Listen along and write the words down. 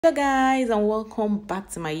Hello guys, and welcome back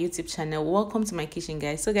to my YouTube channel. Welcome to my kitchen,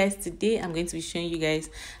 guys. So guys, today I'm going to be showing you guys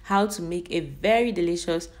how to make a very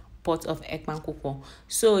delicious pot of Ekpang.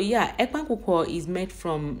 So yeah, Ekpang is made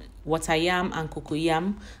from water yam and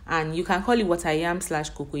cocoyam, and you can call it water yam /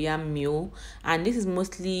 cocoyam meal. And this is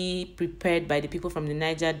mostly prepared by the people from the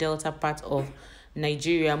Niger Delta part of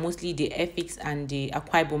Nigeria, mostly the Efiks and the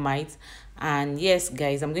Akwa Ibomites. And yes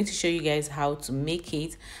guys, I'm going to show you guys how to make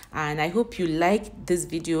it, and I hope you like this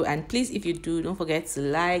video. And please, if you do, don't forget to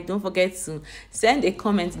like, don't forget to send a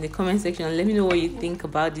comment in the comment section and let me know what you think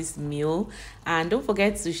about this meal. And don't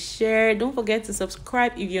forget to share, don't forget to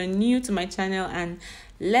subscribe if you're new to my channel, and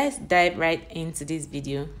let's dive right into this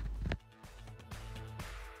video.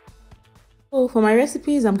 So for my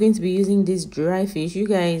recipes, I'm going to be using this dry fish. You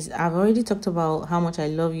guys, I've already talked about how much I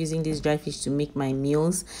love using this dry fish to make my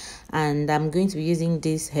meals, and I'm going to be using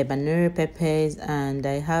this Hebenero peppers, and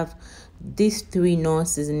I have this 3 Knor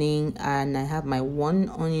seasoning, and I have my 1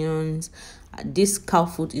 onions. This cow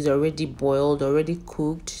foot is already boiled, already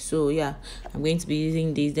cooked, so yeah, I'm going to be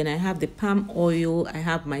using this. Then I have the palm oil, I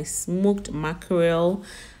have my smoked mackerel,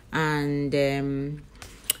 and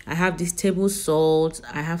I have this table salt,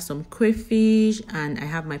 I have some crayfish, and I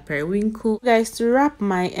have my periwinkle. Guys, to wrap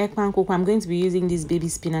my Ekpang, I'm going to be using these baby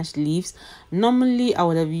spinach leaves. Normally I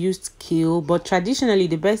would have used kale, but traditionally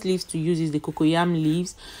the best leaves to use is the cocoyam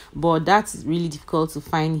leaves, but that's really difficult to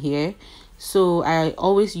find here, so I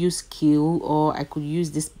always use kale, or I could use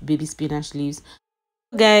this baby spinach leaves.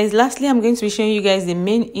 Guys, lastly, I'm going to be showing you guys the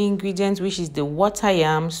main ingredient, which is the water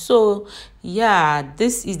yam. So yeah,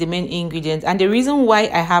 this is the main ingredient, and the reason why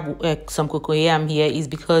I have some cocoyam here is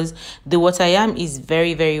because the water yam is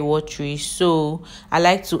very watery, so I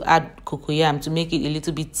like to add cocoyam to make it a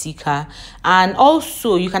little bit thicker. And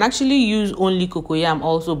also you can actually use only cocoyam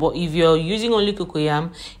also, but if you're using only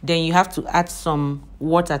cocoyam, then you have to add some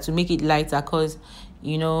water to make it lighter, because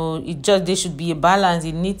you know, there should be a balance.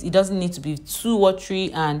 It doesn't need to be too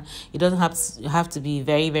watery, and it doesn't have to be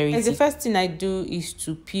very thick. The first thing I do is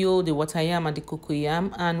to peel the water yam and the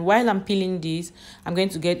cocoyam, and while I'm peeling this, I'm going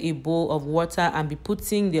to get a bowl of water and be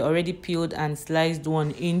putting the already peeled and sliced one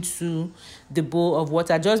into the bowl of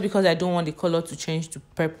water, just because I don't want the color to change to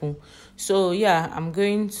purple. So yeah, I'm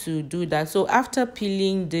going to do that. So after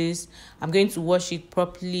peeling this, I'm going to wash it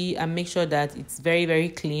properly and make sure that it's very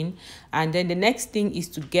clean. And then the next thing is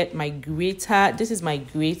to get my grater. This is my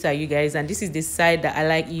grater, you guys, and this is the side that I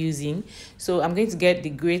like using. So I'm going to get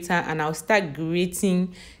the grater and I'll start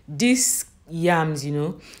grating this yams, you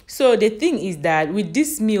know. So the thing is that with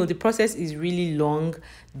this meal, the process is really long.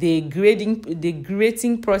 The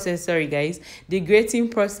grating process, sorry guys, the grating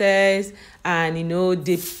process, and you know,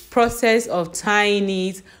 the process of tying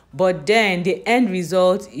it, but then the end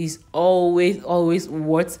result is always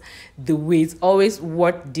worth the wait, always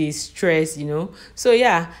worth the stress, you know. So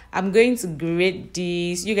yeah, I'm going to grate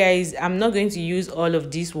this, you guys. I'm not going to use all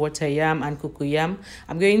of this water yam and cocoyam.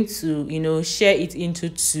 I'm going to, you know, share it into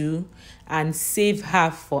 2 and save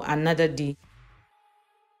half for another day.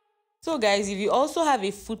 So guys, if you also have a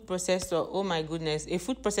food processor, oh my goodness, a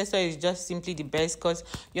food processor is just simply the best, because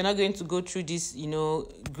you're not going to go through this, you know,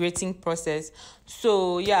 grating process.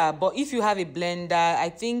 So yeah, but if you have a blender, I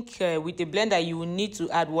think with a blender you will need to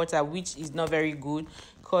add water, which is not very good,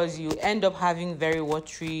 because you end up having very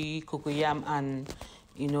watery cocoyam and,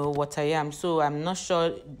 you know, water yam. So I'm not sure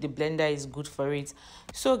the blender is good for it.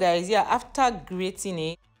 So guys, yeah, after grating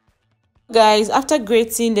it, guys, after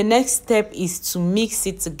grating, the next step is to mix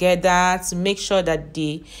it together to make sure that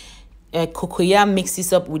the cocoyam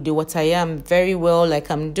mixes up with the water yam very well, like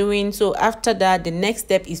I'm doing. So after that, the next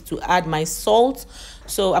step is to add my salt.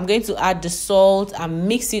 So I'm going to add the salt and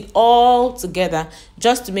mix it all together,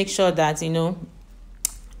 just to make sure that, you know,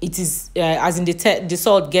 it is as in the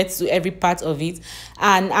salt gets to every part of it.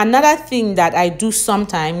 And another thing that I do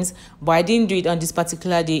sometimes, but I didn't do it on this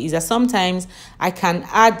particular day, is that sometimes I can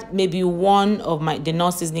add maybe one of the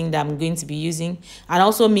Knor seasoning that I'm going to be using, and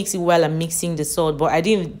also mix it while I'm mixing the salt. But I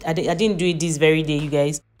didn't do it this very day, you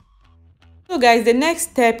guys. So guys, the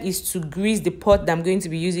next step is to grease the pot that I'm going to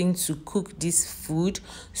be using to cook this food.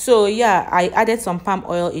 So yeah, I added some palm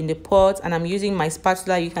oil in the pot, and I'm using my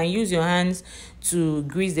spatula. You can use your hands to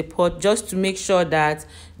grease the pot, just to make sure that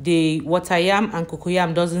the water yam and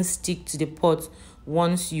cocoyam doesn't stick to the pot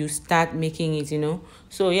once you start making it, you know.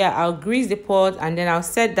 So yeah, I'll grease the pot and then I'll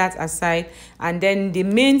set that aside. And then the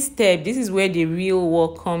main step, this is where the real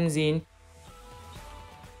work comes in.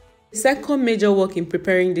 The second major work in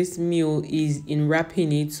preparing this meal is in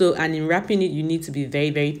wrapping it. And in wrapping it, you need to be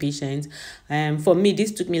very, very patient. For me,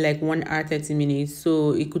 this took me like 1 hour 30 minutes.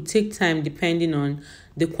 So it could take time depending on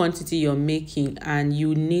the quantity you're making, and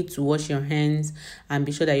you need to wash your hands and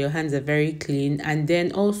be sure that your hands are very clean. And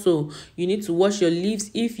then also you need to wash your leaves.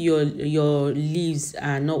 If your leaves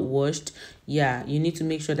are not washed, yeah, you need to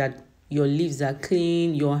make sure that your leaves are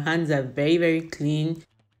clean, your hands are very, very clean.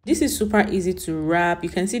 This is super easy to wrap. You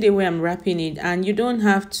can see the way I'm wrapping it, and you don't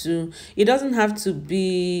have to, it doesn't have to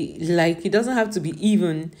be like, it doesn't have to be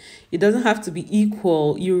even, it doesn't have to be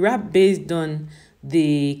equal. You wrap based on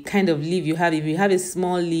the kind of leaf you have. If you have a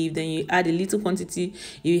small leaf, then you add a little quantity.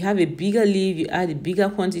 If you have a bigger leaf, you add a bigger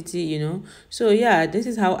quantity, you know. So yeah, this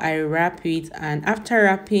is how I wrap it. And after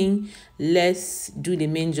wrapping, let's do the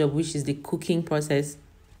main job, which is the cooking process.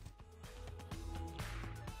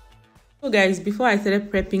 So guys, before I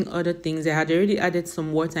started prepping other things, I had already added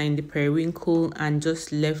some water in the periwinkle and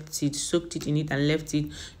just left it, soaked it in it and left it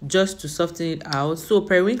just to soften it out. So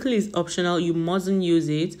periwinkle is optional, you mustn't use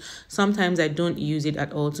it. Sometimes I don't use it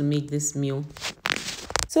at all to make this meal.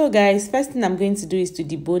 So guys, first thing I'm going to do is to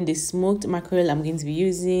debone the smoked mackerel I'm going to be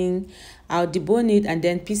using. I'll debone it and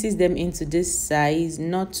then pieces them into this size,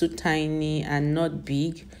 not too tiny and not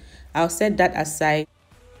big. I'll set that aside.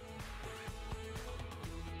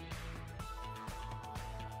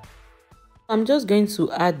 I'm just going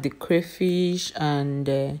to add the crayfish, and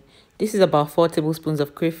this is about 4 tablespoons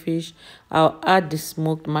of crayfish. I'll add the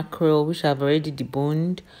smoked mackerel, which I've already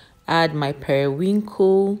deboned. Add my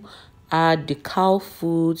periwinkle. Add the cow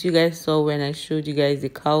food. You guys saw when I showed you guys the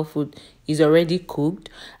cow food is already cooked.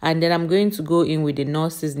 And then I'm going to go in with the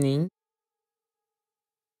Knor seasoning.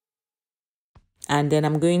 And then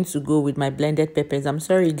I'm going to go with my blended peppers. I'm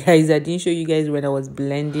sorry guys, I didn't show you guys when I was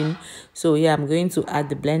blending. So yeah, I'm going to add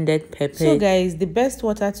the blended pepper. So guys, the best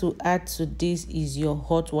water to add to this is your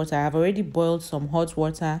hot water. I've already boiled some hot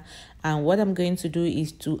water, and what I'm going to do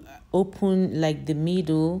is to open like the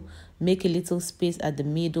middle, make a little space at the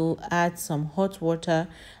middle, add some hot water,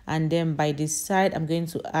 and then by the side I'm going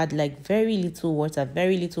to add like very little water.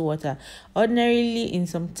 Ordinarily in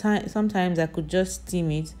sometimes I could just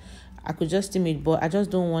steam it, but I just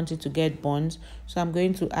don't want it to get burnt. So I'm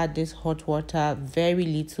going to add this hot water, very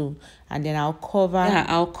little, and then I'll cover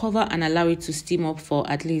and allow it to steam up for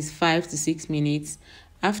at least 5 to 6 minutes.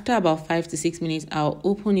 After about 5 to 6 minutes, I'll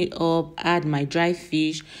open it up, add my dry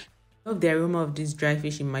fish. I love the aroma of this dry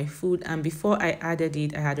fish in my food, and before I added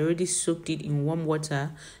it, I had already soaked it in warm water,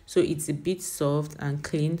 so it's a bit soft and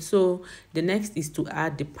clean. So the next is to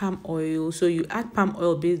add the palm oil. So you add palm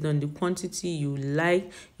oil based on the quantity you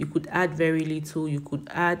like. You could add very little, you could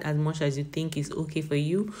add as much as you think is okay for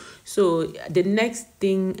you. So the next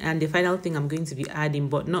thing and the final thing I'm going to be adding,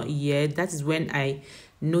 but not yet, that is when I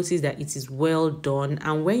notice that it is well done.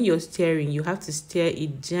 And when you're stirring, you have to stir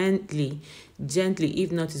it gently,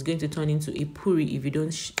 if not it's going to turn into a puri if you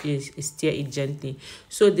don't stir it gently.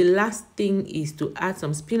 So the last thing is to add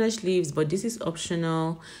some spinach leaves, but this is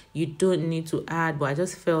optional, you don't need to add, but I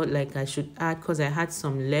just felt like I should add because I had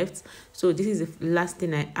some left. So this is the last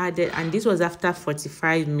thing I added, and this was after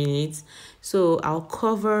 45 minutes. So I'll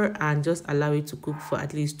cover and just allow it to cook for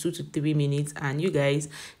at least 2 to 3 minutes, and you guys,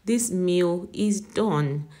 this meal is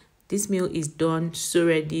done. This meal is done, so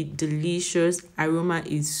ready, delicious, aroma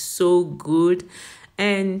is so good.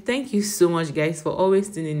 And thank you so much guys for always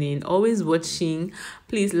tuning in, always watching.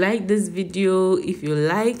 Please like this video if you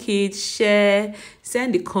like it, share,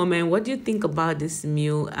 send a comment, what do you think about this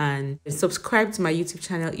meal, and subscribe to my YouTube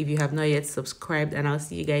channel if you have not yet subscribed. And I'll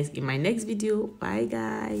see you guys in my next video. Bye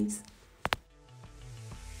guys.